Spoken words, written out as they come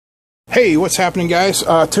Hey, what's happening, guys?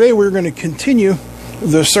 Today we're going to continue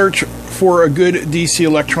the search for a good DC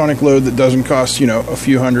electronic load that doesn't cost, a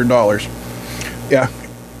few $100s. Yeah,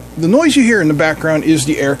 the noise you hear in the background is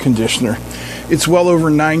the air conditioner. It's well over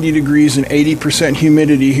 90 degrees and 80%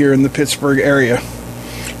 humidity here in the Pittsburgh area.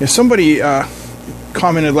 If somebody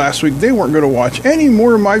commented last week they weren't going to watch any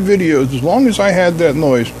more of my videos as long as I had that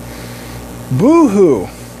noise. Boo-hoo!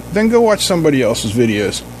 Then go watch somebody else's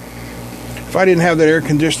videos. If I didn't have that air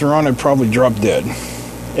conditioner on, I'd probably drop dead.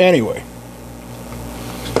 Anyway,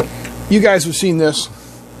 you guys have seen this.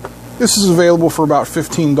 This is available for about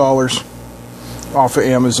 $15 off of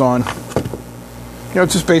Amazon.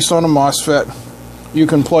 It's just based on a MOSFET. You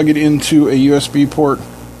can plug it into a USB port,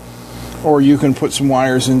 or you can put some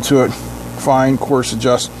wires into it. Fine, course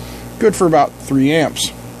adjust. Good for about 3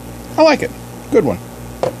 amps. I like it. Good one.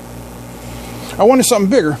 I wanted something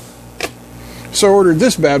bigger, so I ordered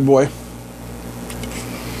this bad boy.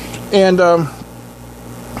 And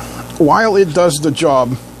while it does the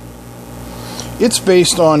job, it's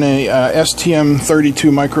based on a STM32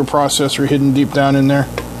 microprocessor hidden deep down in there.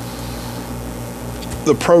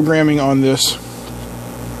 The programming on this,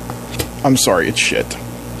 I'm sorry, it's shit.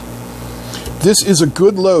 This is a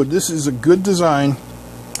good load. This is a good design.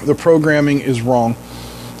 The programming is wrong.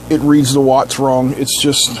 It reads the watts wrong. It's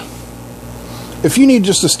just... if you need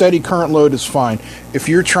just a steady current load, it's fine. If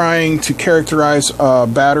you're trying to characterize a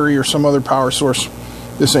battery or some other power source,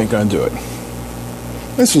 this ain't going to do it.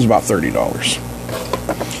 This was about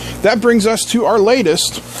 $30. That brings us to our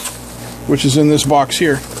latest, which is in this box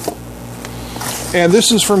here. And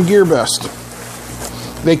this is from Gearbest.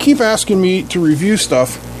 They keep asking me to review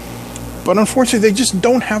stuff, but unfortunately they just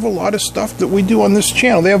don't have a lot of stuff that we do on this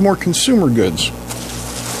channel. They have more consumer goods.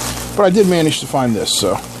 But I did manage to find this,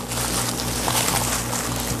 so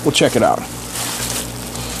we'll check it out.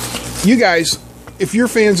 You guys, if you're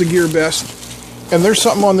fans of Gearbest and there's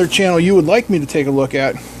something on their channel you would like me to take a look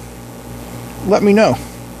at, let me know.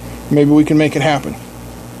 Maybe we can make it happen.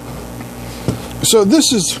 So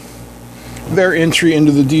this is their entry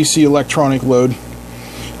into the DC electronic load,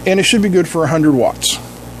 and it should be good for 100 watts,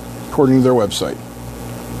 according to their website.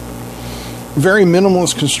 Very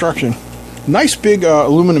minimalist construction. Nice big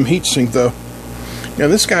aluminum heatsink, though. Yeah,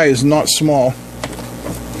 this guy is not small.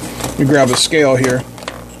 Let me grab a scale here.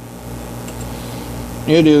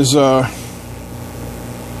 It is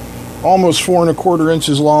almost 4 1/4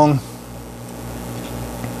 inches long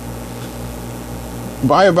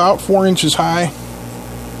by about 4 inches high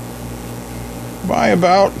by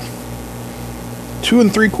about 2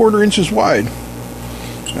 3/4 inches wide.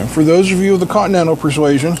 And for those of you of the continental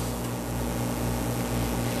persuasion,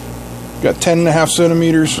 got 10.5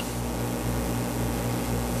 centimeters,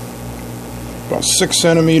 about 6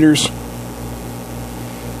 centimeters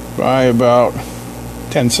by about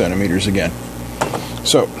 10 centimeters again.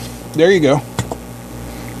 So there you go.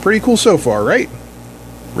 Pretty cool so far, right?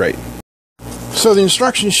 Right. So the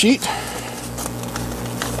instruction sheet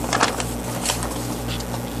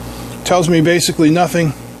tells me basically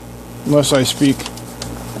nothing unless I speak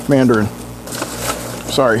Mandarin.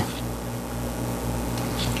 Sorry. I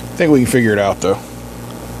think we can figure it out, though.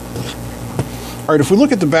 Alright, if we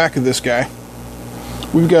look at the back of this guy,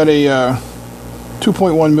 we've got a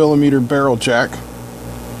 2.1 millimeter barrel jack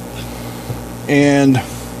and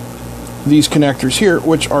these connectors here,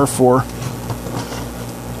 which are for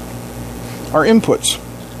our inputs.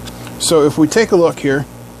 So if we take a look here,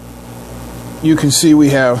 you can see we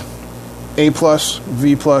have A+,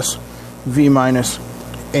 V+, V-,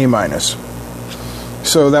 A-.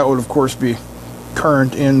 So that would of course be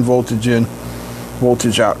current in,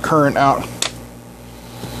 voltage out, current out.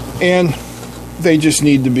 And they just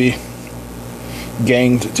need to be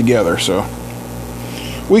ganged together, so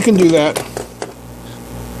we can do that.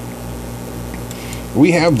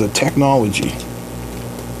 We have the technology.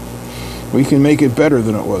 We can make it better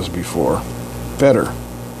than it was before. Better,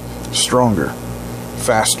 stronger,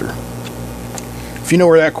 faster. If you know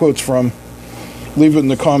where that quote's from, leave it in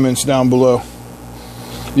the comments down below.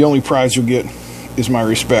 The only prize you'll get is my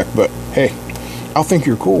respect, but hey, I'll think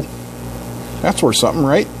you're cool. That's worth something,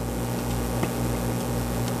 right?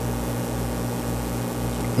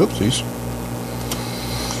 Oopsies.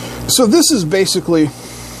 So this is basically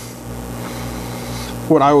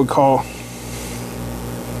what I would call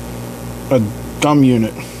a dumb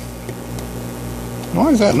unit. Why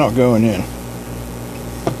is that not going in?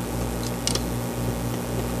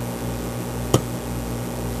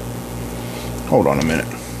 Hold on a minute.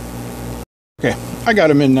 Okay, I got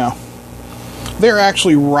them in now. They're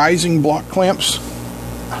actually rising block clamps.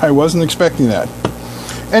 I wasn't expecting that.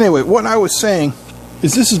 Anyway, what I was saying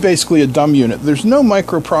is this is basically a dumb unit. There's no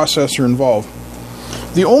microprocessor involved.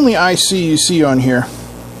 The only IC you see on here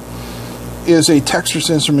is a Texas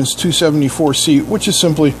Instruments 274C, which is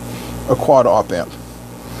simply a quad op amp.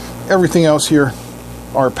 Everything else here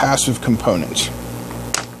are passive components.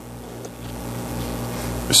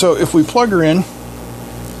 So if we plug her in,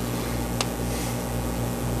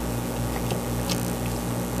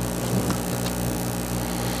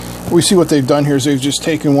 we see what they've done here is they've just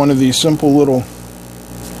taken one of these simple little,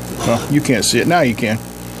 well, you can't see it, now you can.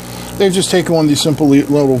 They've just taken one of these simple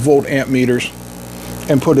little volt amp meters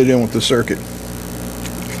and put it in with the circuit.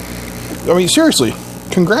 I mean, seriously,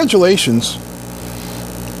 congratulations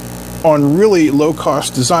on really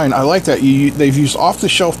low-cost design. I like that. They've used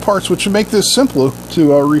off-the-shelf parts, which would make this simpler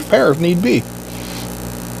to repair if need be.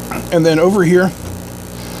 And then over here,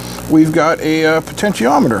 we've got a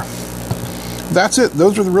potentiometer. That's it.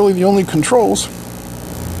 Those are really the only controls.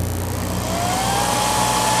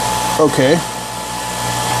 Okay.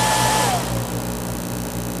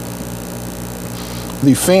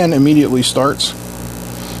 The fan immediately starts,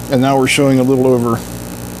 and now we're showing a little over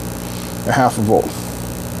a half a volt.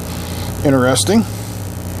 Interesting.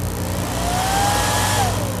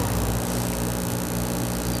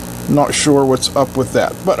 Not sure what's up with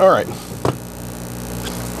that, but all right.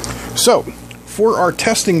 So, for our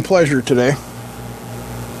testing pleasure today,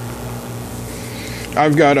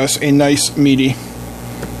 I've got us a nice meaty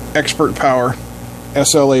Expert Power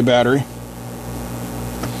SLA battery.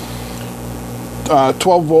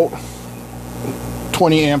 12 volt,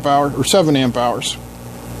 20 amp hour, or 7 amp hours.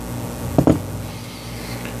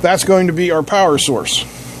 That's going to be our power source.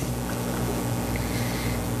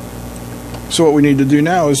 So what we need to do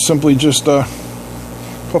now is simply just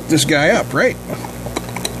hook this guy up, right?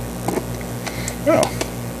 Well,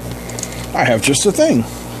 I have just a thing.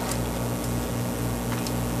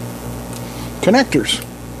 Connectors.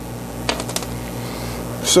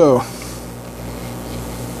 So,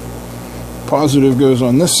 positive goes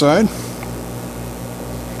on this side.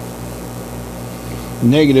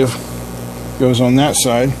 Negative goes on that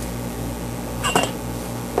side.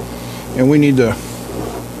 And we need to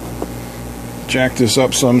jack this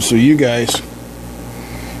up some so you guys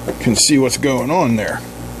can see what's going on there.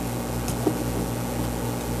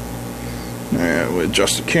 And we'll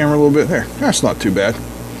adjust the camera a little bit there. That's not too bad.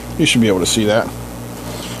 You should be able to see that.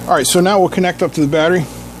 Alright, so now we'll connect up to the battery.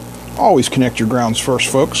 Always connect your grounds first,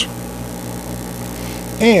 folks.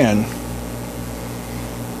 And,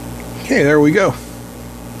 okay, there we go.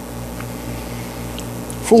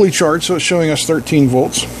 Fully charged, so it's showing us 13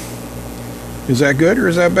 volts. Is that good or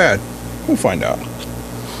is that bad? We'll find out.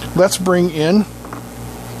 Let's bring in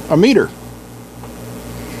a meter.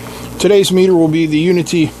 Today's meter will be the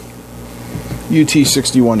Unity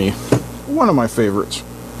UT61E, one of my favorites.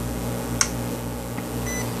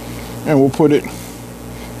 And we'll put it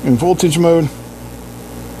in voltage mode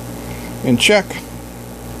and check.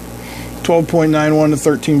 12.91 to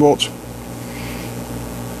 13 volts.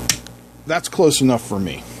 That's close enough for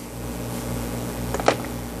me.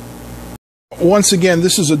 Once again,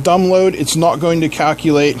 this is a dumb load. It's not going to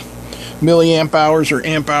calculate milliamp hours or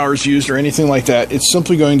amp hours used or anything like that. It's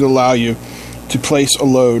simply going to allow you to place a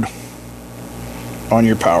load on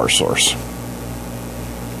your power source.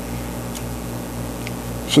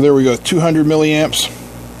 So there we go, 200 milliamps.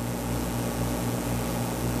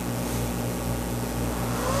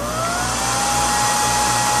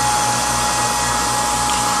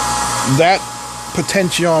 That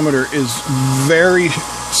potentiometer is very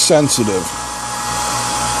sensitive.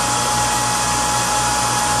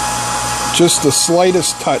 Just the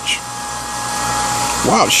slightest touch.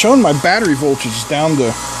 Wow, it's showing my battery voltage down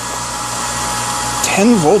to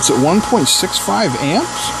 10 volts at 1.65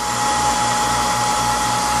 amps.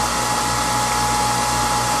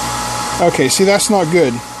 Okay, see, that's not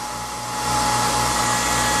good.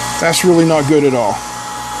 That's really not good at all.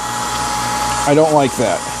 I don't like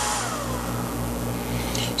that.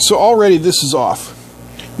 So already this is off.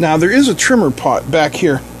 Now there is a trimmer pot back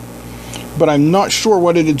here, but I'm not sure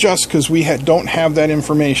what it adjusts because we don't have that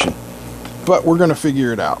information. But we're going to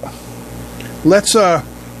figure it out. Let's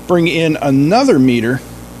bring in another meter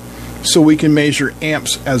so we can measure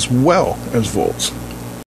amps as well as volts.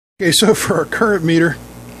 Okay, so for our current meter,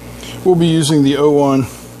 we'll be using the 01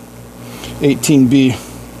 18B.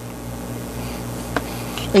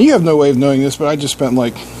 And you have no way of knowing this, but I just spent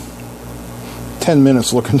like 10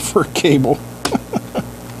 minutes looking for a cable.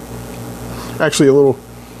 Actually, a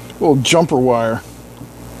little jumper wire.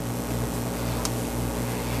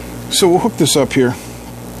 So we'll hook this up here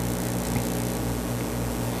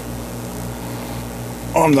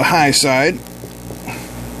on the high side.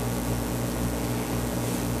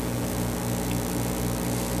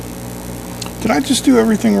 Did I just do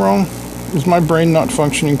everything wrong? Is my brain not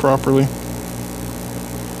functioning properly?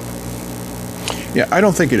 Yeah, I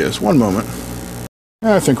don't think it is. One moment.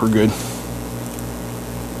 I think we're good.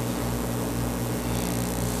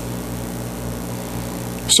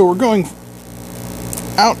 So we're going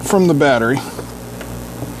out from the battery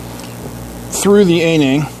through the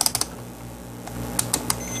Intnl,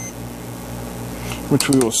 which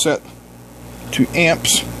we will set to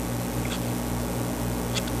amps,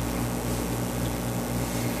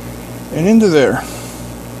 and into there.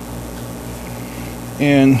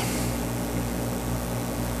 And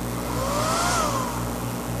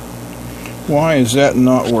why is that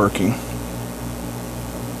not working?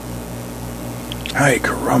 Ay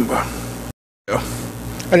caramba. I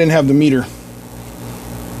didn't have the meter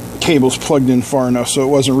cables plugged in far enough, so it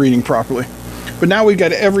wasn't reading properly. But now we've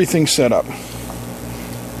got everything set up.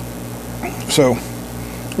 So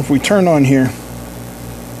if we turn on here,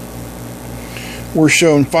 we're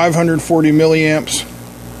showing 540 milliamps,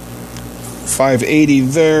 580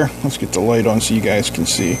 there. Let's get the light on so you guys can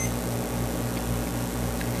see.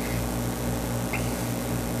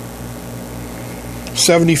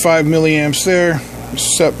 $75 milliamps there,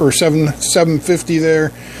 750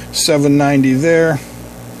 there, 790 there.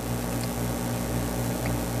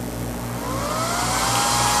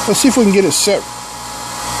 Let's see if we can get it set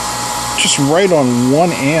just right on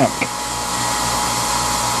 1 amp.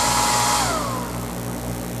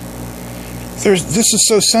 This is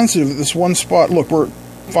so sensitive at this one spot. Look, we're at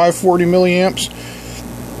 540 milliamps,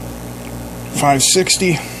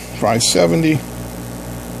 560, 570.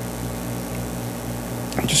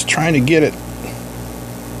 I'm just trying to get it.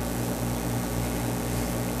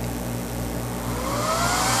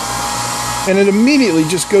 And it immediately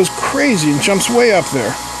just goes crazy and jumps way up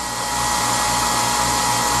there.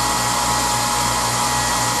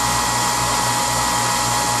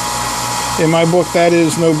 In my book, that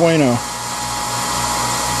is no bueno.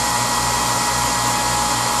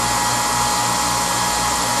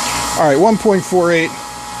 Alright, 1.48.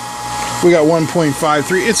 We got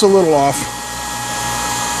 1.53. It's a little off.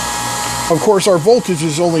 Of course, our voltage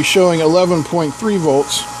is only showing 11.3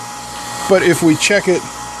 volts. But if we check it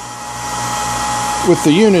with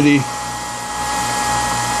the Unity,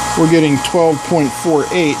 we're getting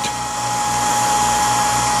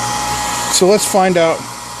 12.48. So let's find out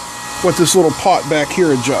what this little pot back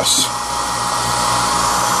here adjusts.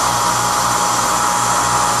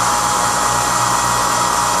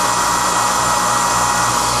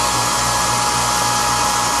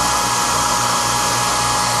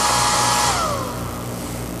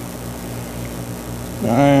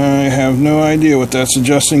 I have no idea what that's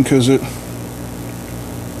adjusting, because it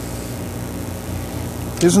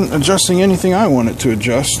isn't adjusting anything I want it to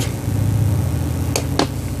adjust.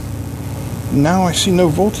 Now I see no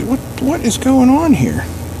voltage. What is going on here?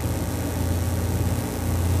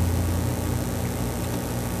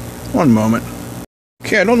 One moment.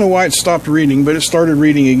 Okay, I don't know why it stopped reading, but it started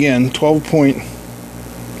reading again.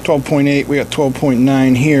 12.8. We got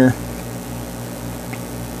 12.9 here.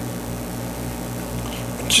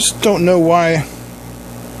 Just don't know why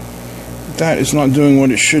that is not doing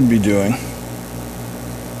what it should be doing.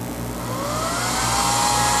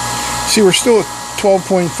 See, we're still at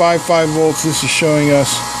 12.55 volts. This is showing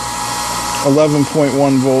us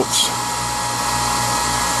 11.1 volts.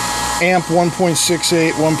 Amp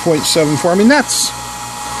 1.68, 1.74. I mean, that's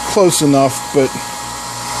close enough, but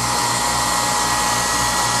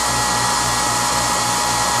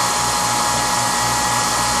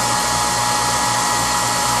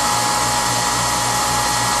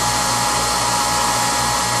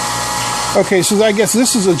okay, so I guess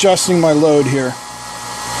this is adjusting my load here.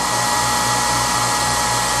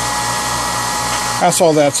 That's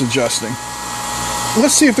all that's adjusting.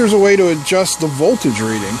 Let's see if there's a way to adjust the voltage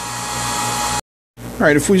reading.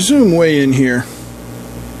 Alright, if we zoom way in here,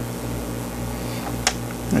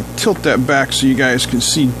 I tilt that back so you guys can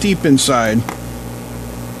see deep inside.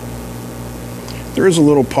 There is a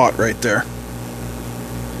little pot right there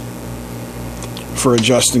for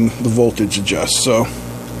adjusting the voltage adjust. So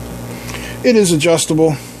it is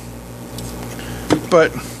adjustable,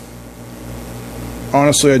 but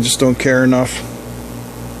honestly I just don't care enough.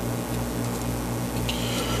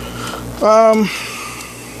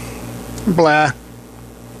 Blah.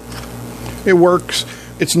 It works.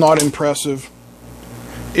 It's not impressive.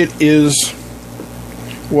 It is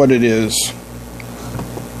what it is.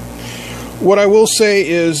 What I will say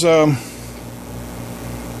is,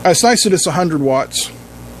 it's nice that it's 100 watts.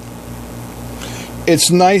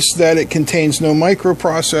 It's nice that it contains no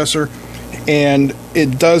microprocessor, and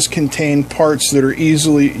it does contain parts that are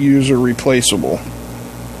easily user replaceable.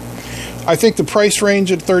 I think the price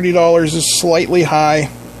range at $30 is slightly high.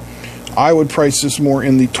 I would price this more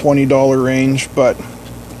in the $20 range, but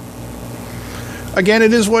again,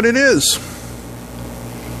 it is what it is.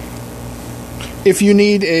 If you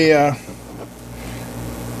need a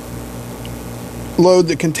load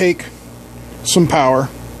that can take some power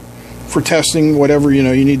for testing whatever you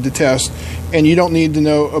need to test, and you don't need to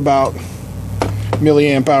know about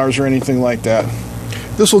milliamp hours or anything like that,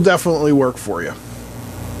 this will definitely work for you.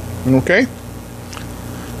 Okay?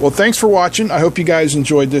 Well, thanks for watching. I hope you guys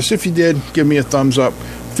enjoyed this. If you did, give me a thumbs up.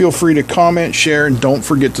 Feel free to comment, share, and don't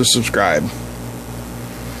forget to subscribe.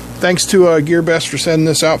 Thanks to Gearbest for sending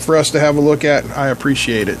this out for us to have a look at. I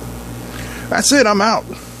appreciate it. That's it. I'm out.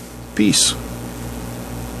 Peace.